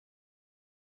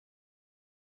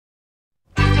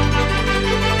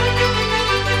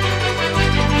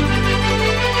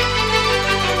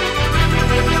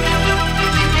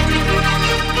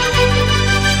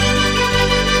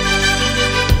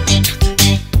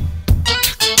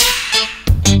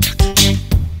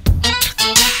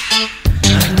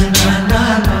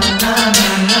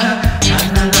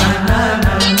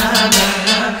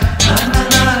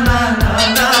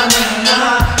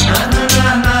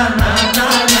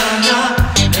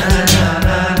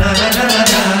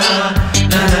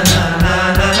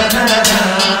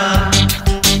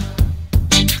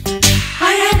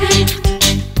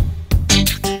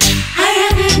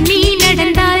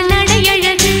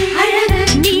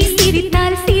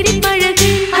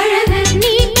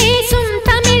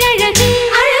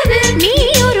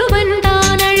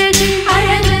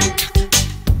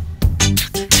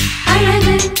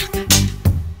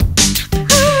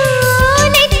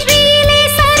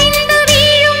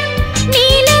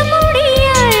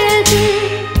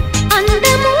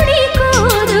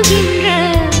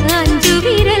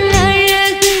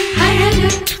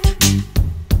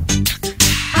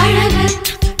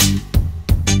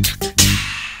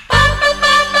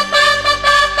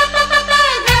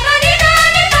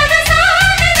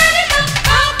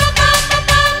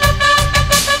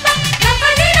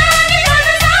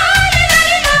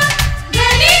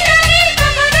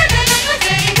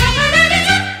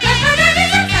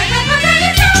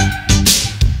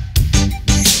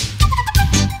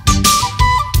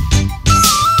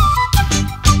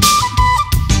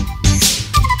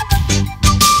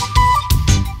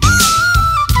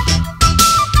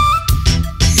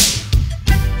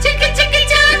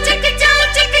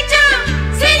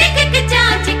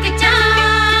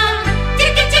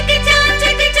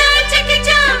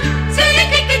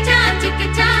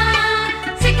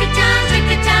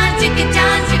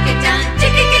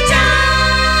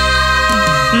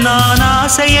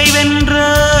ஆசையை வென்ற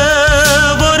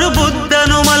ஒரு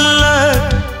புத்தனுமல்ல,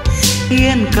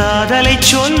 என் காதலை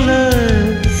சொல்ல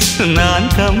நான்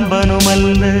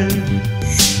கம்பனுமல்ல.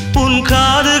 உன்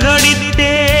காது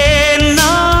கடித்தேன்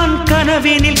நான்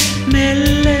கனவினில்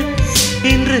மெல்ல,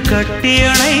 இன்று கட்டி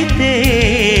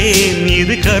அணைத்தேன்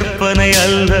இது கற்பனை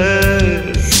அல்ல.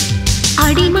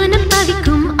 அடிமனம்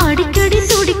தவிக்கும் அடிக்கடி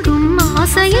துடிக்கும்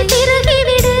ஆசையை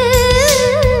திருகிவிடு.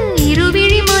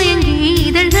 இருவிழி மயங்கி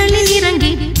இதழ்களில் இறங்கி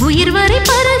உயிர் வரை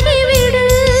பரகிவிடு.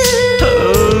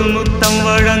 முத்தம்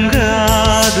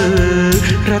வழங்காது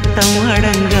ரத்தம்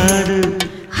அடங்காது.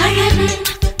 அழகு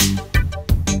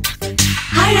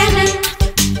அழகு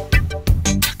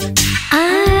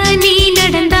நீ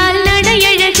நடந்தால்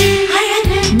நடையழகு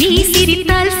அழகு, நீ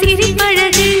சிரித்தால்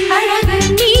சிரிப்பழகு அழகு,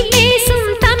 நீ பேசும்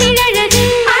தமிழழகு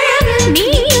அழகு, நீ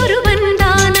ஒருவன்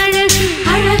தான் அழகு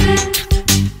அழகு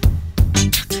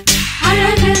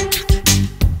அழகு.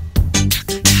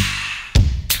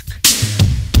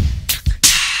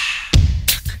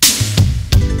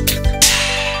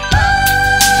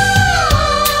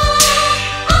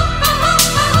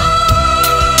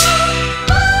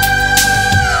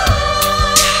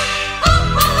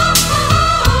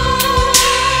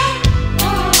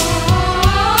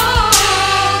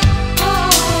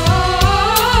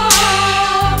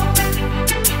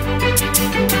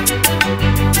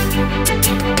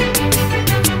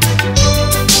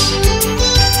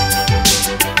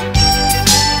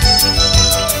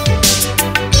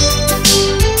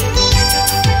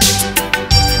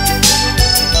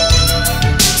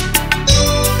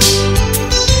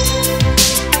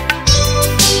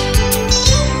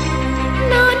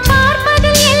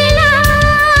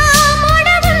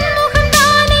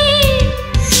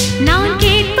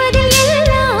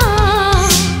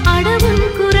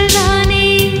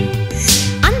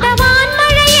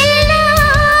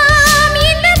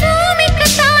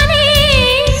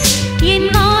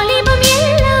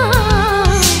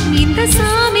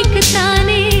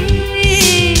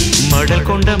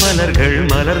 மலர்கள்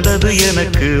மலர்ந்தது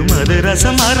எனக்கு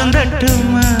மதுரசம்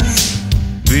அருந்தட்டுமா.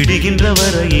 விடுகின்ற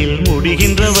வரையில்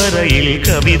முடிகின்ற வரையில்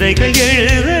கவிதைகள்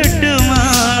எழுதட்டுமா.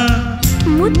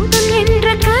 முத்தம் என்ற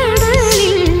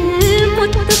கடலில்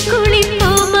முத்து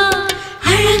குளிப்போமா.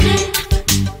 அழகு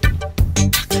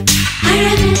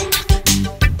அழகு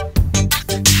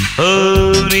ஓ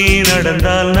நீ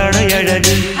நடந்தால்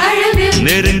நடையழகு அழகு,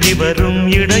 நெருங்கி வரும்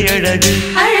இடையழகு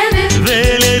அழகு,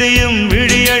 வேலெறியும்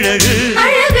விழியழகு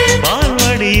அழகு,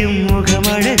 பால்வடியும்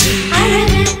முகமழகு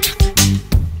அழகு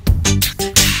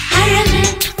அழகு.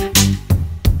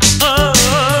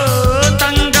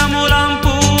 தங்கமுலாம்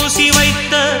பூசி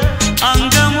வைத்த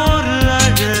அங்கம் ஒரு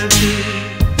அழகு,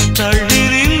 தள்ளி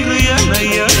நின்று என்னை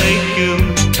அழைக்கும்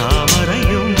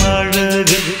தாமரையும்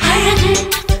அழகு அழகு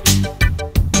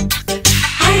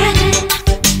அழகு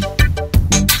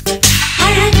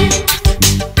அழகு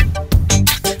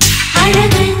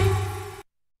அழகு.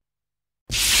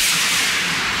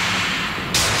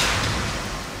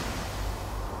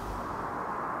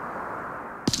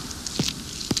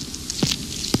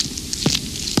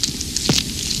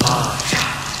 Baasha,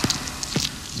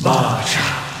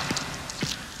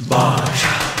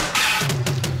 Baasha,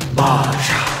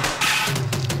 Baasha.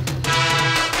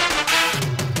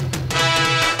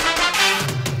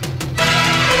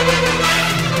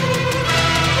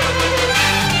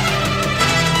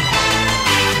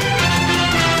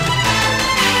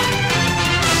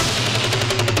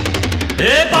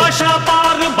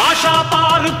 பாஷா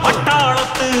பாரு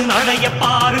பட்டாளத்து நடைய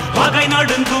பாரு, பகை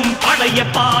நடுங்கும் படைய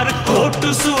பாரு, கோட்டு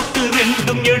சூட்டு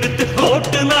ரெண்டும் எடுத்து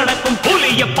கோட்டு நடக்கும்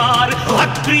புலிய பாரு,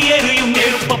 அற்று எரியும்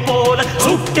நெருப்ப போல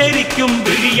சுட்டெரிக்கும்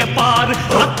விழிய பாரு,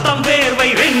 ரத்தம் வேர்வை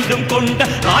ரெண்டும் கொண்ட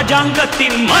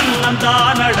ராஜாங்கத்தின் மன்னன்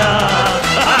தானடா.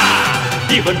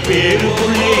 இவன்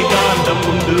பேருக்குள்ளே காந்தம்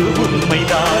உண்டு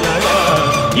உண்மைதானடா,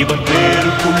 இவன்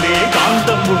பேருக்குள்ளே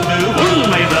காந்தம் உண்டு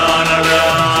உண்மைதானடா.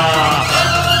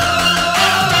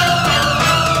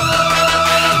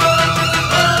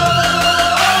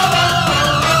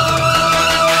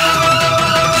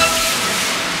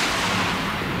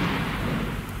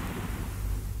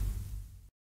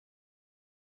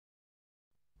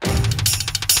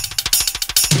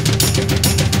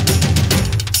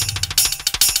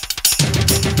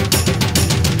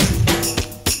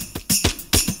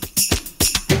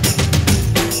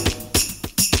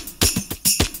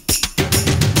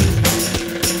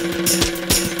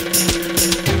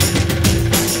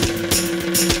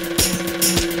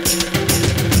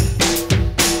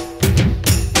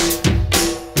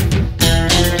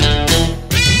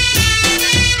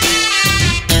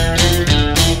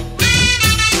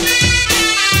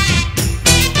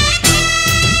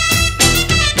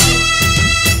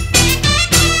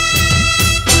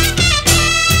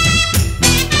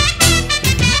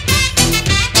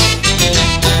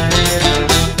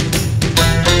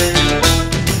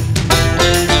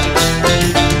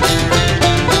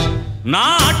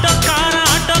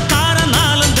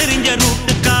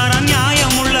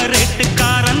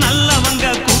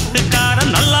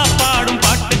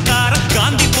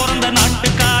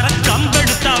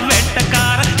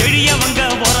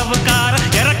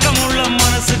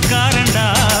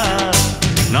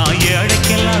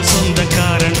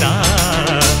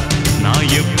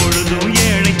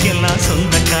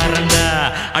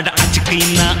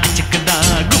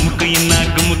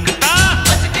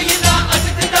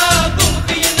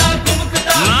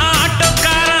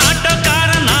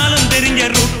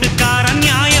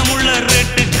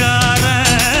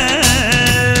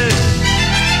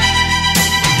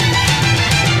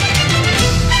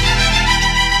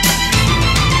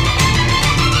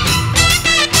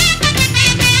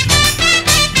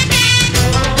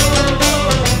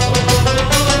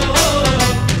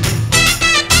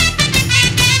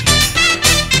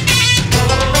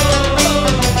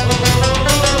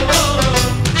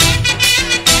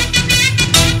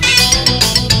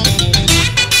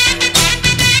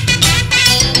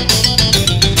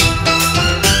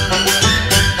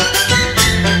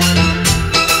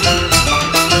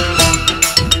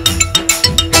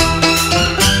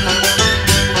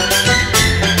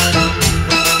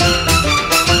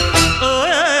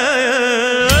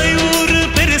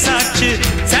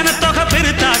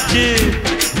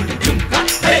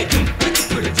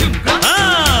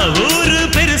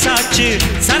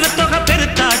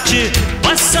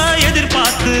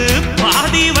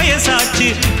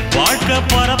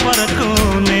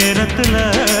 பறக்கும் நேரத்துல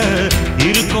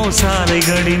இருக்கும்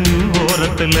சாலைகளின்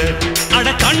ஓரத்துல அட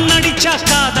கண்ணடிச்சா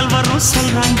காதல் வரும்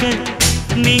சொல்றாங்க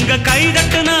நீங்க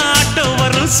கைதட்டுனா ஆட்டோ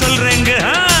வரும் சொல்றேங்க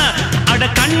அட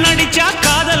கண்ணடிச்சா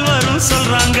காதல் வரும்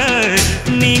சொல்றாங்க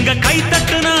நீங்க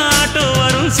கைதட்டுனா ஆட்டோ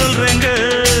வரும் சொல்றேங்க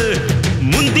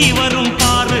முந்தி வரும்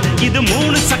பாரு இது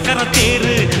 3 சக்கர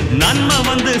தேரு நன்மை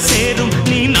வந்து சேரும்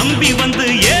நீ நம்பி வந்து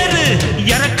ஏறு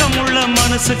இரக்கமுள்ள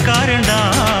மனசுக்காரண்டா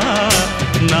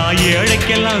நான்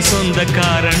ஏழைக்கெல்லாம்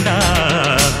சொந்தக்காரண்டா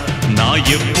நான்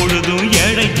எப்பொழுதும்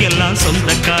ஏழைக்கெல்லாம்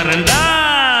சொந்தக்காரண்டா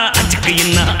அச்சக்கு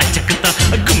என்ன அச்சக்குத்தான்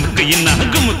குமுக்கு என்ன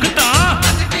குமுக்குத்தான்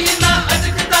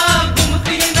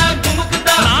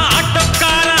நான்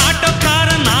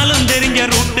ஆட்டோக்காரன் நாளும் தெரிஞ்ச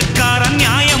ரூட்டுக்காரன்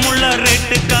நியாயமுள்ள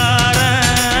ரேட்டுக்காரன்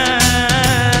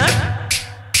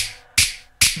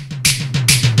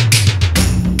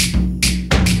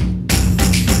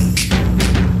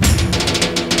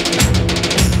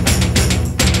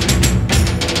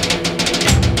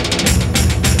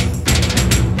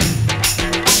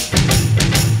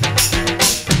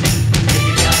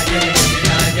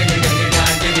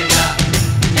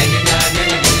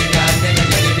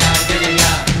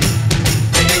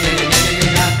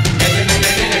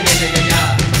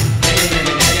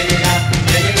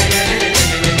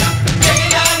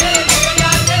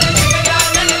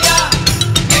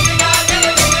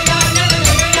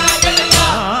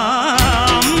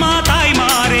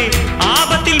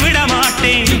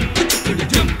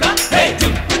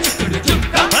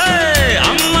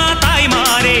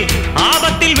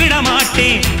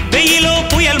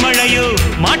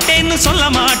சொல்ல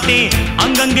மாட்டேன்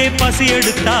அங்கங்கே பசி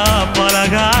எடுத்தா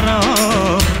பலகாரம்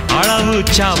அளவு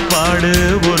சாப்பாடு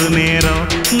ஒரு நேரம்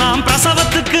நாம்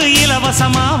பிரசவத்துக்கு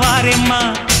இலவசமா வாரேம்மா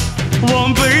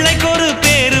உன் பிள்ளைக்கு ஒரு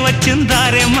பேரு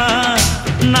வச்சிருந்தாரேம்மா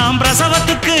நாம்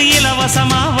பிரசவத்துக்கு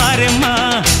இலவசமா வாரேம்மா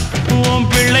உன்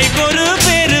பிள்ளைக்கு ஒரு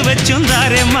பேரு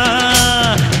வச்சிருந்தாரேம்மா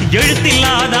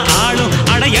எழுத்தில்லாத ஆளும்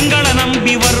அட எங்களை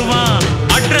நம்பி வருவான்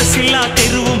அட்ரஸ் இல்லா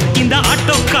தெருவும் இந்த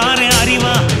ஆட்டோக்காரன்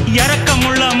அறிவா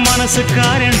இரக்கமுள்ள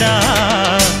மனசுக்காரண்டா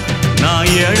நான்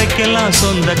ஏழைக்கெல்லாம்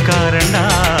சொந்தக்காரண்டா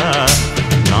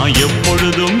நான்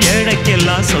எப்பொழுதும்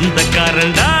ஏழைக்கெல்லாம்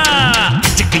சொந்தக்காரண்டா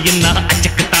அச்சக்கு என்ன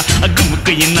அச்சக்குத்தான்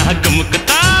குமுக்கு என்ன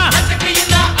குமுக்குத்தான்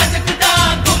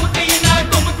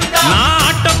நான்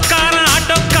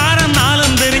ஆட்டோக்காரன்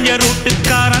நாளும் தெரிஞ்ச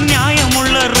ரூட்டுக்காரன்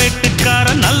நியாயமுள்ள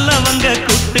ரேட்டுக்காரன் நல்லவங்க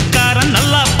கூட்டுக்காரன்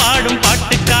நல்லா பாடும்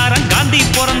பாட்டுக்காரன் காந்தி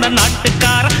பிறந்த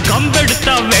நாட்டுக்காரன் கம்பெடுத்த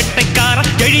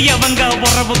வேட்டைக்காரன் எளியவங்க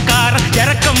உறவுக்காரன்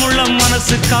இரக்கமுள்ள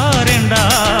மனசுக்காரண்டா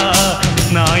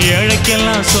நான்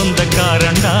ஏழைக்கெல்லாம்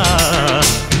சொந்தக்காரண்டா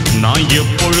நான்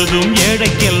எப்பொழுதும்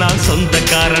ஏழைக்கெல்லாம்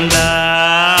சொந்தக்காரண்டா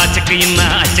அச்சக்கு என்ன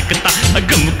அச்சக்குத்தான்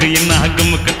குமுக்கு என்ன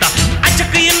குமுக்குத்தான்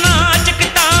அச்சக்கு என்ன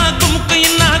அச்சக்குத்தான் குமுக்கு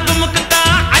என்ன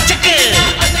குமுக்குத்தான் அச்சக்கு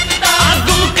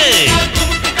குமுக்கு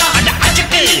அட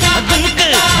அச்சக்கு குமுக்கு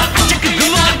அச்சக்கு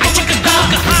குமுக்கு அச்சக்கு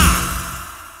குமுக்கு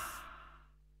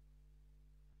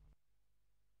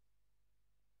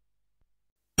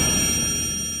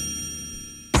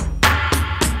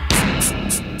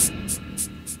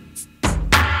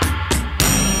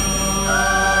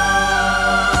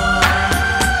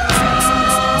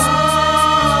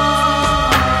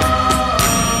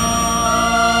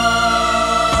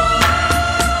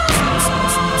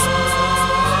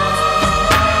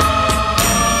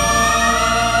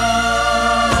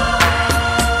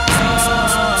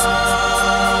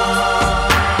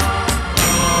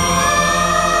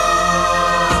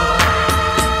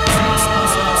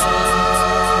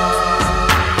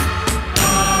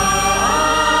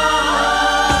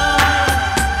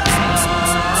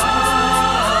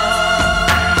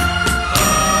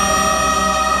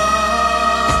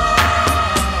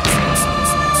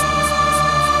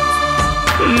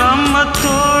நம்ம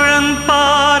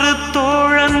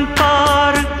தோழன்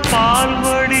பாரு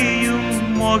பால்வடியும்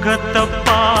முகத்தை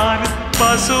பாரு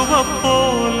பசுவ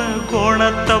போல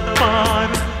குணத்தை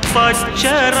பாரு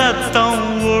பச்சை ரத்தம்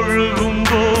ஒழுகும்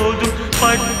போது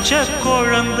பச்சை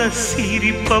குழந்தை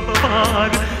சிரிப்ப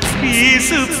பாரு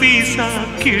பீசு பீசா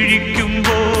கிழிக்கும்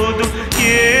போது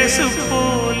ஏசு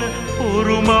போல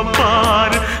பொறுமை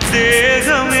பாரு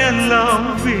தேகம் எல்லாம்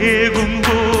வேகும்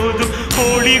போது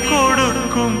ஒளி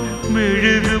கொடுக்கும்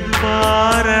மெழுகு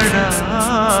பாரடா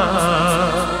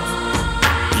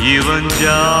இவன்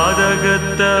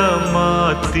ஜாதகத்தை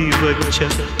மாத்தி வச்ச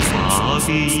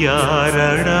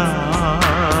பாவியாரடா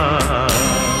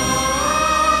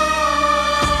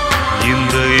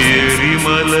இந்த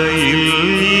எரிமலையில்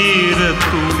ஈர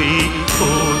துணி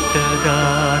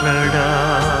போட்டதாரடா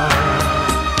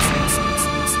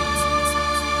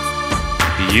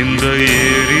இந்த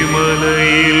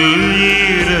எரிமலையில்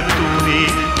ஈரத்துணி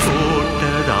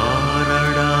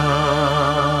போட்டதாரடா.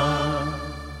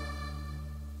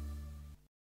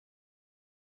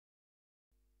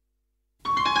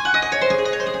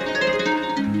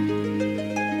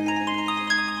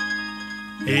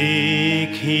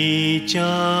 एक ही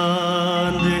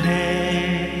चांद है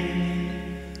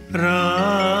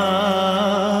रात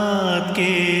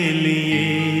के लिए,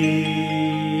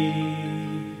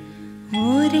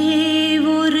 ஒரே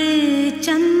ஒரு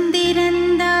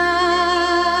சந்திரன்தான்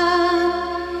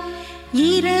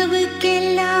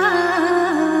இரவுக்கெல்லாம்.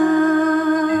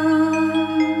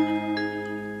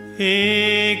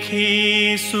 एक ही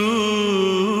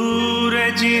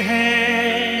सूरज है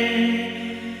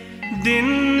दिन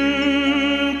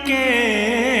के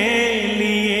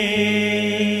लिए,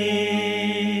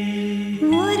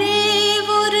 ஒரே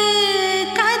ஒரு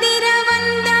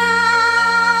கதிரவன்தான்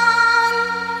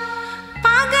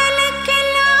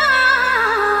பகலுக்கெல்லாம்.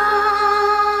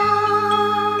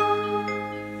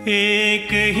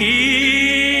 एक ही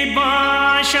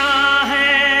बाशा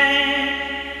है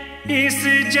इस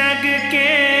जग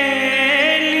के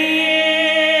लिए,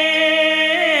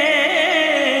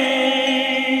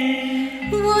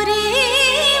 ஒரே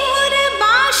ஒரு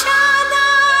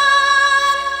பாஷாதான்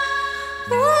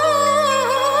ஊருக்கெல்லாம்.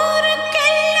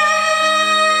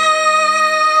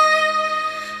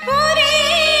 ஒரே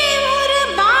ஒரு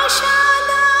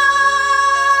பாஷாதான்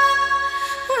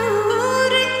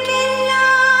ஊருக்கெல்லாம்.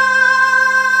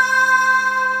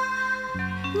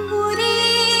 ஒரே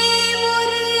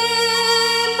ஒரு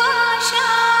பாஷாதான்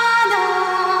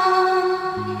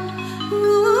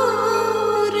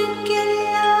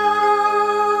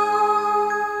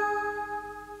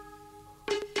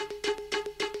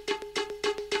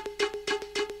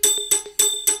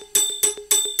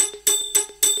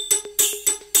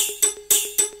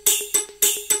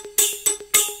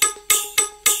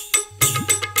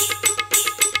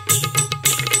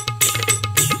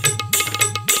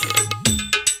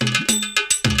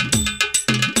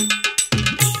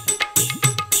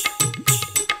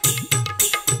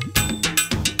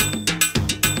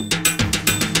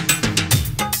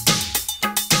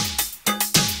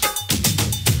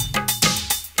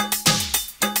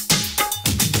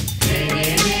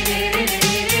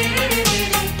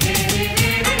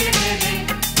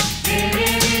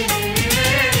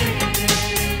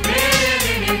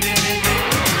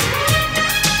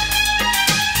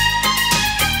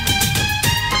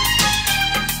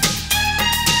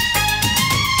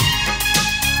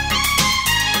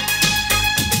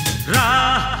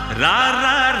ரா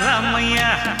ரா ராமையா,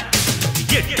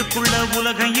 எட்டுக்குள்ள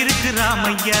உலகம் இருக்கு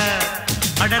ராமையா.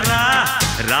 அடரா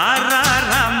ரா ரா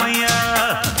ராமையா,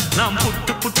 நாம்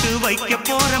புட்டு புட்டு வைக்க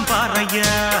போறோம் பாரையா.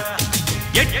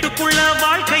 எட்டுக்குள்ள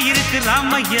வாழ்க்கை இருக்கு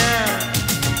ராமையா,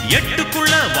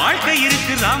 எட்டுக்குள்ள வாழ்க்கை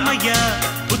இருக்கு ராமையா.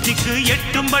 புத்திக்கு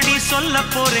எட்டும்படி சொல்ல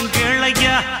போறேன்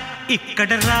கேளையா.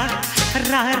 இக்கடரா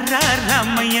ரா ரா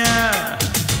ராமையா,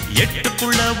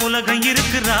 எட்டுக்குள்ள உலகம்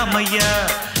இருக்கு ராமையா.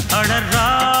 அடரா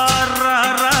ரா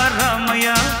ரா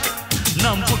ராமையா,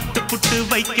 நாம் புட்டு புட்டு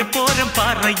வைக்க போறோம்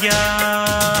பாரையா.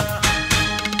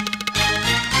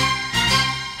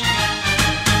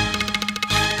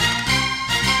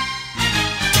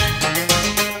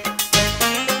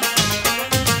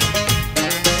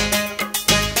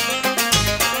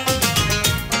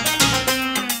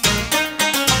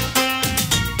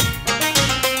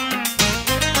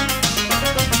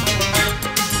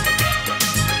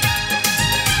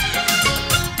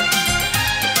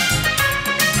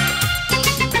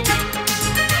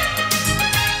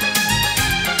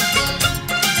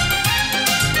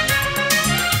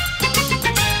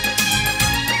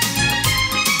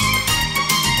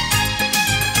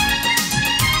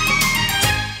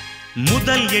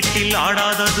 முதல் எட்டில்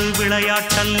ஆடாதது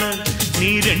விளையாட்டல்ல, நீ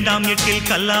இரண்டாம் எட்டில்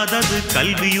கல்லாதது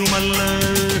கல்வியுமல்ல.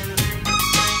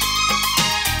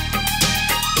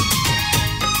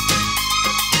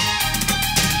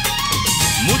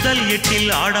 முதல்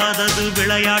எட்டில் ஆடாதது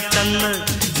விளையாட்டல்ல,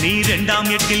 நீ இரண்டாம்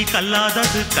எட்டில்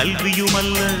கல்லாதது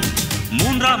கல்வியுமல்ல.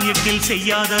 மூன்றாம் எட்டில்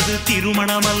செய்யாதது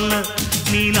திருமணமல்ல,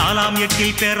 நீ நாலாம்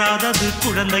எட்டில் பெறாதது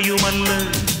குழந்தையுமல்ல.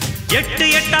 எட்டு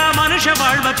எட்டா மனுஷ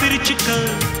வாழ்வ பிரிச்சுக்க,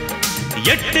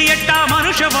 எட்டு எட்டா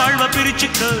மனுஷ வாழ்வ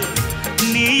பிரிச்சுக்க.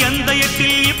 நீ எந்த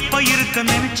எட்டில் இப்ப இருக்க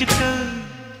நினைச்சுக்க.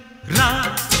 ரா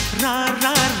ரா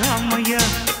ரா ராமையா,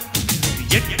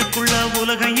 எட்டுக்குள்ள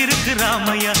உலகம் இருக்கு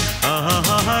ராமையா.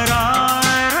 ரா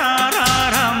ரா ரா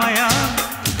ராமையா,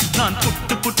 நான்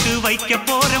புட்டு புட்டு வைக்க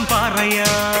போறேன்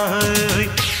பாறையா.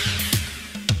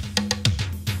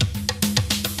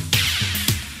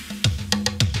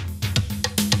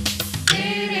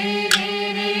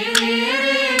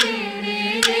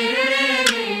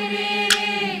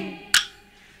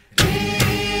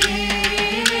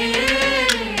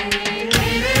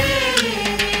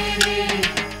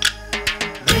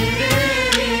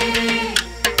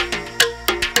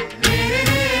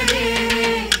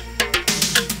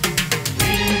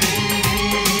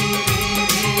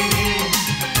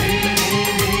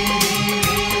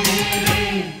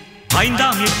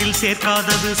 ஐந்தாம் எட்டில்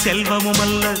சேர்க்காதது செல்வமும்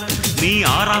அல்ல, நீ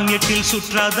ஆறாம் எட்டில்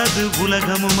சுற்றாதது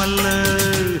உலகமும் அல்ல.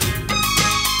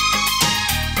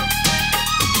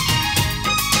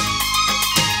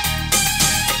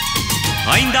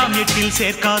 ஐந்தாம் எட்டில்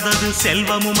சேர்க்காதது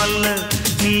செல்வமும் அல்ல,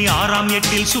 நீ ஆறாம்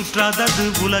எட்டில் சுற்றாதது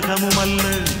உலகமும் அல்ல.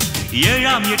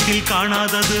 ஏழாம் எட்டில்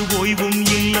காணாதது ஓய்வும்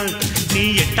இல்ல, நீ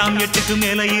எட்டாம் எட்டுக்கு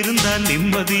மேல இருந்தா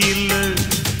நிம்மதி இல்ல.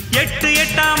 எட்டு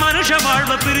எட்டா மனுஷ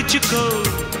வாழ்வ பிரிச்சுக்கோ,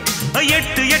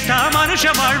 எட்டு எட்டா மனுஷ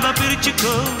வாழ்வ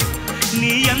பிரிச்சுக்கோ,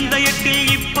 நீ எந்த எட்டில்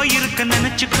இப்ப இருக்க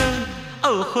நினைச்சுக்கோ.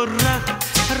 ஓஹோ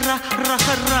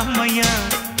ராமையா,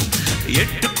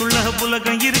 எட்டுக்குள்ள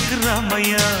உலகம் இருக்கு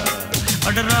ராமையா.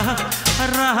 அடரா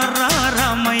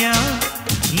ராமையா,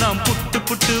 நான் புட்டு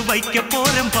புட்டு வைக்க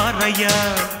போறேன் பாரையா.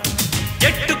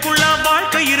 எட்டுக்குள்ள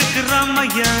வாழ்க்கை இருக்கு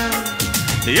ராமையா,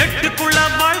 எட்டுக்குள்ள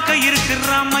வாழ்க்கை இருக்கு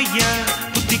ராமையா.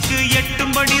 புத்திக்கு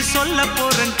எட்டும்படி சொல்ல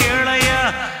போறேன் கேளையா.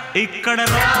 இக்கட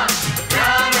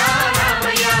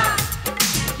ராமையா,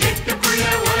 எட்டுக்குள்ள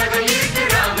உலகம் இருக்கு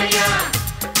ராமையா.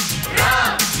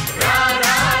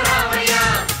 ராமையா,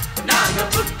 நாங்க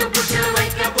புட்டு புட்டு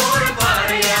வைக்க போறோம்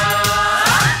பாரையா.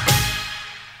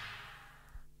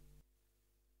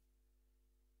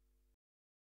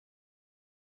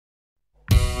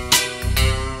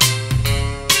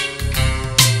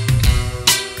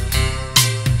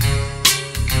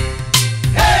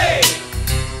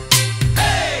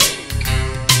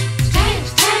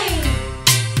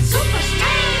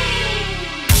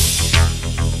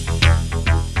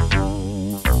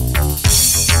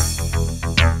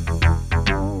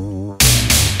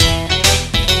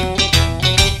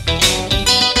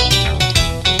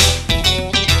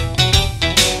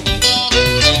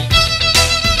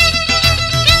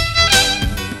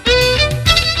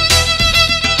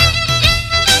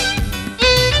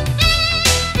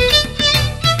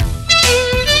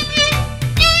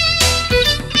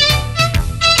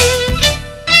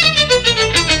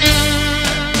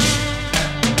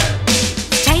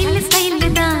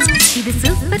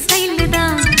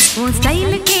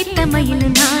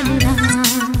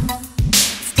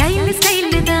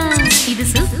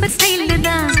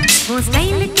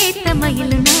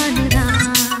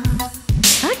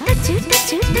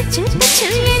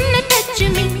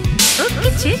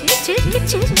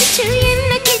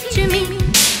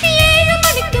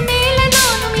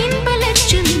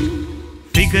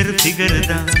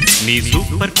 நீ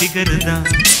சூப்பர் ஃபிகர் தான்,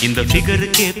 இந்த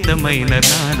ஃபிகருக்கு ஏத்த மைனர்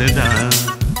நானு தான்.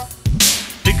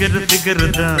 ஃபிகர்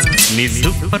தான், நீ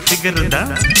சூப்பர் ஃபிகர்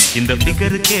தான், இந்த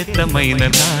ஃபிகருக்கு ஏத்த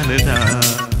மைனர் நானு தான்.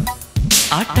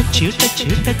 டச்சு டச்சு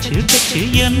டச்சு டச்சு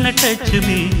என்ன டச்சு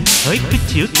மீ,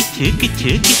 கிச்சு கிச்சு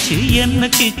கிச்சு கிச்சு என்ன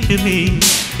கிச்சு மீ.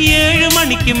 7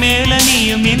 மணிக்கு மேல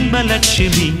நீயும் இன்ப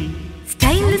லட்சுமி.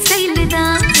 ஸ்டைல் ஸ்டைல்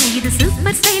தான், இது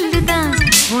சூப்பர் ஸ்டைல் தான்,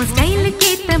 உன் ஸ்டைலுக்கு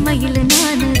ஏத்த மயில்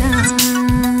நானு தான்.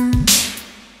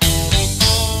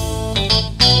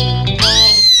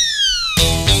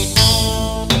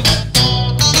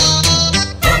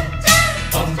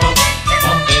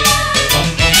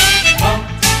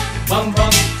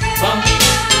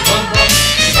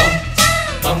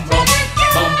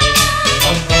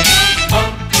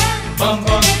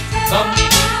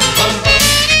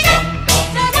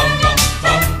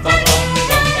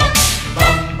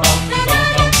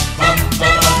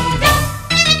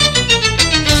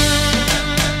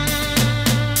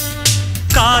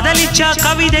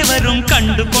 கவிதை வரும்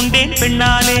கண்டு கொண்டேன்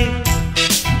பெண்ணாலே,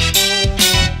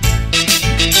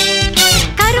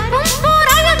 கருப்பும்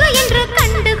போராழகு என்று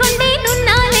கண்டு கொண்டேன்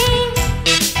உன்னாலே.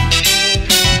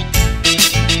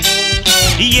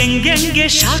 எங்கெங்கே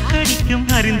ஷாக்கடிக்கும்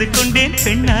அறிந்து கொண்டேன்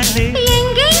பெண்ணாலே,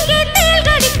 எங்கெங்கே தேள்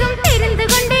கடிக்கும் தெரிந்து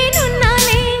கொண்டேன்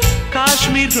உன்னாலே.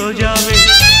 காஷ்மீர் ரோஜாவே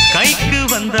கைக்கு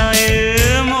வந்தாயே,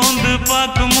 மோந்து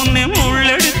பார்க்கும் முன்னே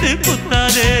முள்ளெடுத்து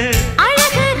குத்தாதே.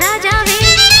 அழகு ராஜாவே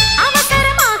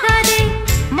அவசரமாகாதே,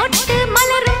 மொட்டு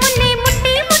மலரும் முன்னே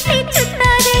முட்டி முட்டி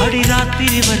சுத்தாதே. அடி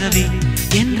ராத்திரி வரவி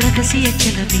என் ரகசிய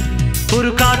கிளவி,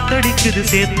 ஒரு காத்தடிக்குது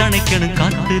சேர்த்தணைக்கணும்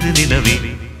காத்திரு நிலவி.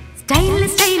 ஸ்டைல்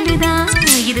ஸ்டைல் தான்,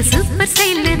 இது சூப்பர்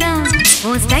ஸ்டைல் தான்,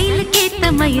 உன் ஸ்டைலுக்கு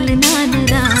ஏத்த மயில் நானு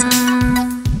தான்.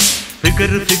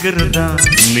 ஃபிகர் தான்,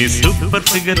 நீ சூப்பர்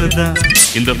ஃபிகர் தான்,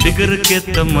 இந்த ஃபிகருக்கு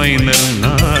ஏத்த மைனர்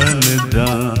நானு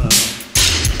தான்.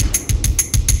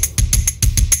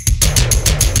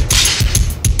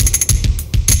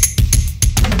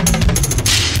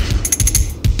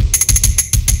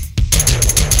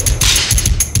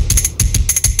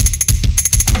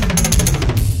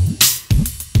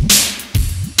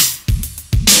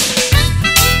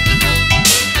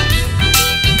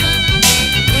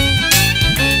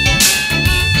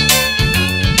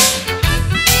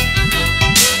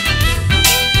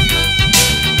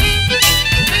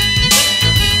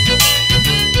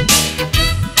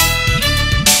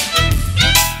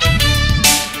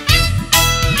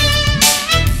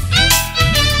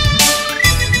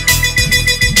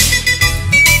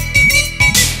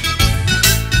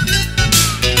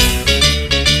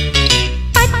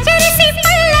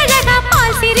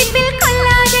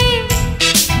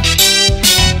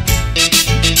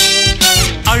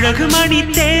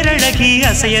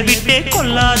 அசைய விட்டே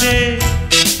கொல்லாதே.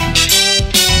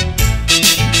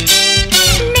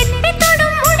 நெத்தி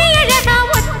தொடும் முடியழகா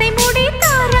ஒத்தை முடி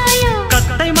தாராயோ.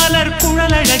 கத்தை மலர்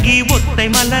குழலழகி ஒத்தை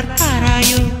மலர்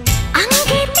தாராயோ.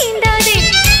 அங்கே தீண்டாதே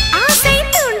ஆசை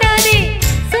தூண்டாதே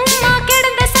சும்மா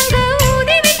கிடந்த சங்கு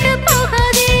ஊதி விட்டு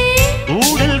போகாதே.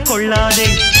 ஊடல் கொள்ளாதே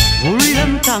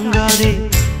உள்ளம் தாங்காதே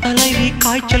தலைவி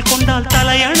காய்ச்சல் கொண்டால்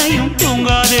தலையணையும்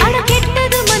தூங்காதே. அட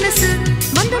கெட்டது மனசு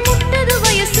வந்து முட்டது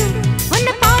வயசு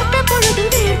உன்னை பார்த்த பொழுது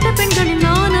வீழ்த்த பெண்களில்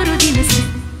நான் ஒரு தினசு.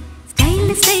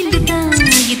 ஸ்டைல் ஸ்டைல் தான்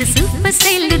இது சூப்பர்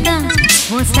ஸ்டைல் தான்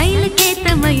உன் ஸ்டைலுக்கு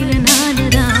ஏத்த மயில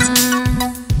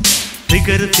நானுதான்.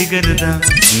 ஃபிகர் ஃபிகர் தான்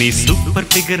நீ சூப்பர்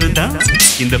ஃபிகர் தான்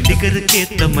இந்த ஃபிகருக்கு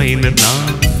ஏத்த மயில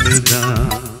நானுதான்.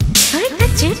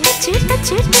 டச்சு டச்சு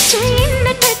டச்சு டச்சு என்ன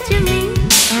டச்சுமே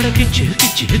கிச்சு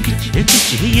கிச்சு கிச்சு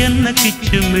கிச்சு என்ன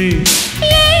கிச்சுமே.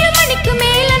 7 மணிக்கு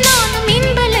மேல நானும்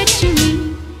இன்ப லட்சுமி.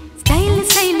 ஸ்டைல்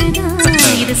ஸ்டைல்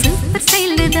தான் இது சூப்பர்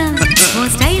ஸ்டைல் தான்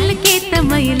உன் ஸ்டைலுக்கு ஏத்த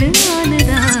மயில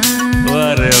நானுதான்.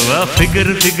 வரவா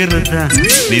ஃபிகர் ஃபிகர் தான்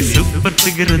நீ சூப்பர்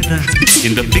ஃபிகர் தான்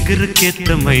இந்த ஃபிகருக்கு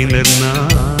ஏத்த மயில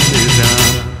நானுதான்.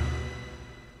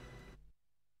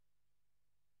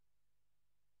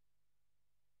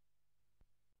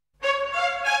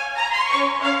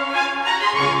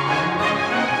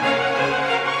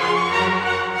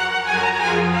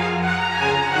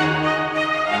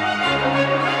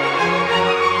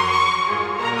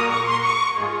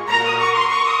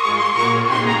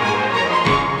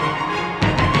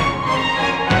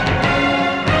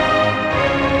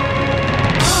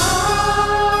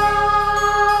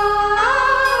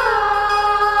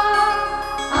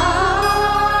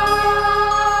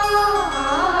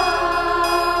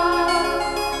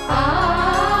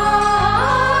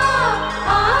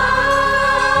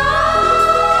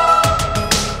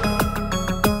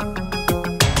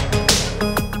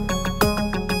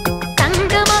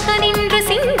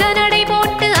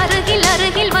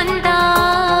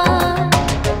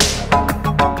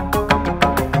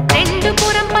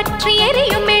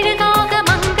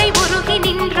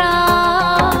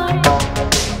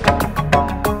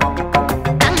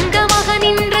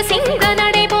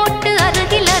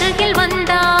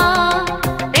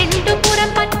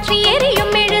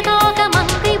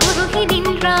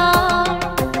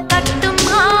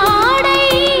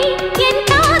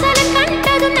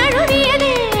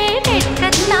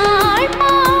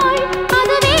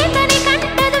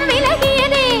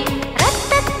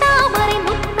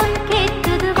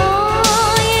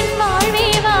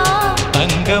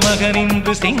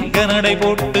 சிங்க நடை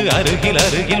போட்டு அருகில்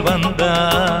அருகில்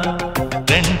வந்தார்.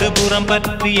 2 புறம்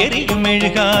பற்றி எரியும்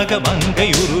மெழுகாக மங்கை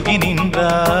உருகி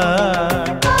நின்றார்.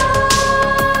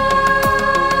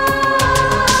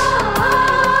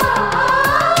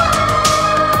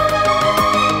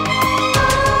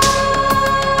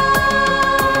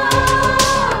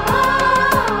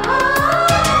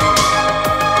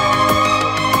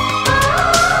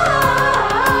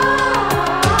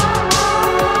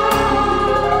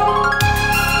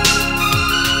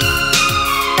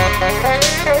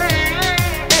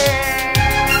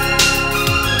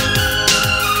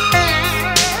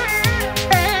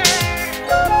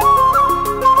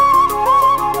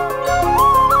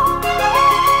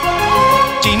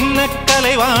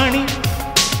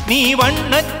 நீ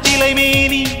வண்ணச்சிலை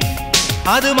மேனி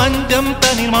அது மஞ்சம்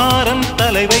தனில் மாறன்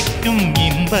தலை வைக்கும்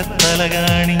இன்பத்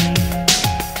தலகாணி.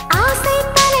 ஆசை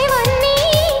தலைவன் நீ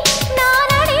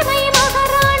நான் அடிமை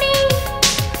மகாராணி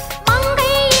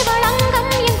மங்கை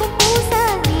வளங்கம் எங்கும் பூச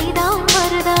நீதான்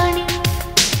மருதாணி.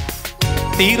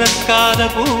 திறக்காத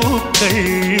பூக்கள்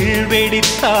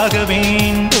வெடித்தாக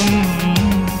வேண்டும்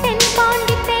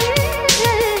தென்பாண்டி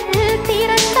தென்றல்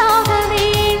திறந்தாக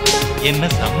வேண்டும். என்ன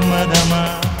சம்மதமா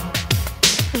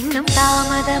இன்னும்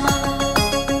தாமதமா?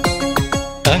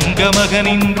 தங்க மகன்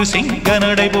இன்று சிங்க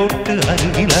நடை போட்டு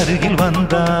அருகில் அருகில்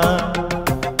வந்தார்.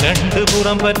 2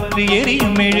 புறம் பற்றி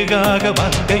எரியும் மெழுகாக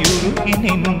மங்கையுருகி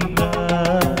நின்றார்.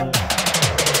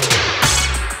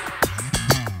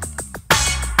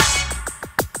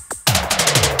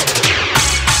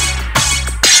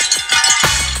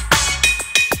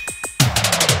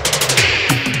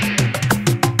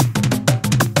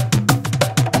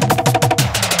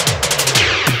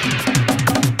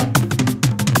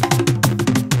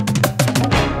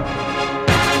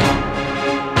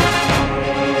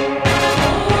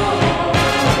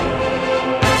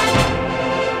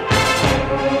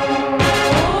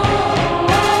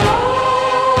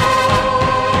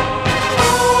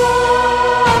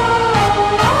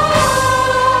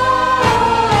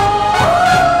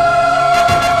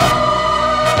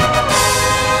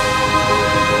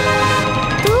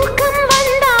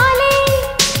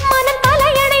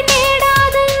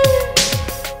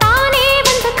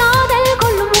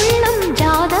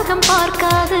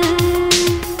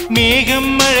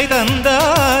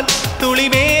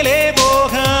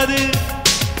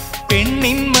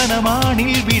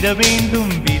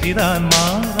 வேண்டும், விதிதான்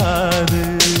மாறாது.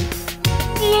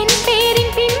 என்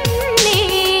பேரின் பின்னே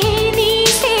நீ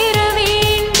சேர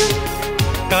வேண்டும்.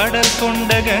 கடல்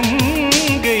கொண்ட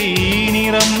கங்கை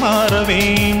நிறம் மாற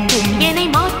வேண்டும். என்னை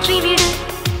மாற்றிவிடு,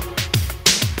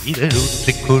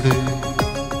 இதழூற்றிக் கொடு.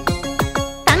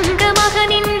 தங்கமாக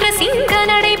நின்ற சிங்க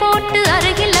நடை போட்டு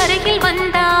அருகில் அருகில்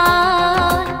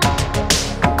வந்தான்.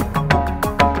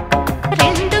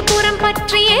 ரெண்டு புறம்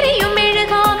பற்றி எரியும்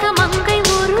மெழுகாக மங்கை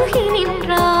உருகி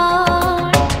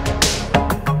நின்றாள்.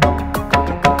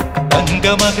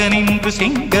 தங்கமாக நின்று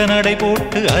சிங்க நடை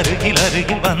போட்டு அருகில்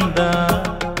அருகில் வந்தான்.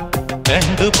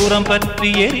 ரெண்டு புறம் பற்றி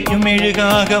எரியும்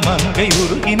மெழுகாக மங்கை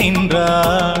உருகி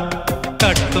நின்றாள்.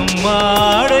 கட்டும்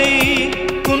மாடை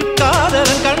உன்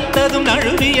காதலன் கண்டதும்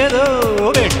நழுவியதோ,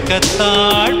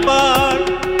 வெட்கத்தாழ்பாள்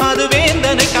அது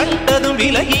வேந்தனை கண்டதும்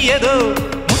விலகியதோ.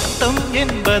 முத்தம்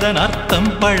என்பதன்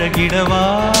அர்த்தம் பழகிடவா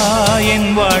என்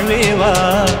வாழ்வேவா.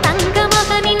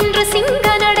 தங்கமாக நின்று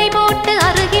சிங்க நடை போட்டு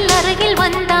அருகில் அருகில்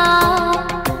வந்தான்.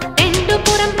 ரெண்டு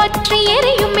புறம் பற்றி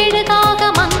எரியும்